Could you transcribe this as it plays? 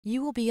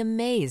You will be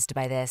amazed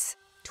by this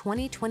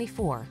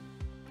 2024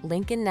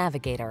 Lincoln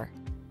Navigator.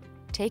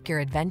 Take your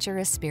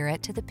adventurous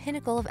spirit to the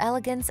pinnacle of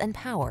elegance and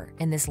power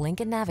in this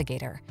Lincoln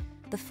Navigator,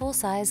 the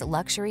full-size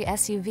luxury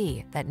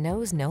SUV that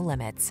knows no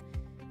limits.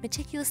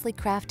 Meticulously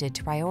crafted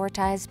to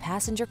prioritize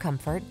passenger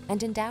comfort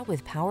and endowed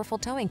with powerful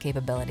towing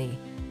capability,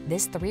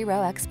 this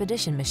three-row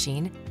expedition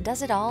machine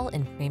does it all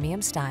in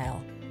premium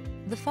style.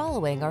 The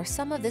following are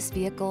some of this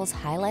vehicle's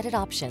highlighted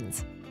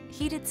options: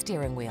 heated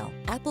steering wheel,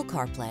 Apple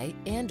CarPlay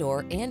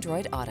and/or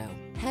Android Auto,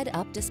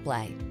 head-up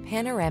display,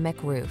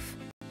 panoramic roof,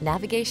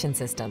 navigation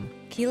system,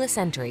 keyless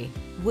entry,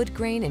 wood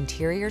grain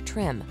interior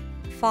trim,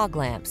 fog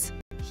lamps,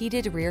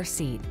 heated rear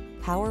seat,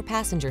 power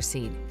passenger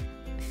seat.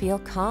 Feel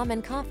calm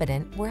and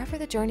confident wherever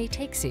the journey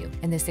takes you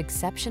in this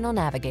exceptional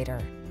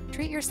Navigator.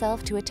 Treat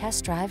yourself to a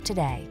test drive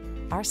today.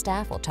 Our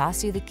staff will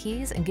toss you the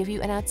keys and give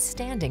you an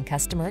outstanding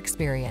customer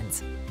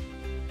experience.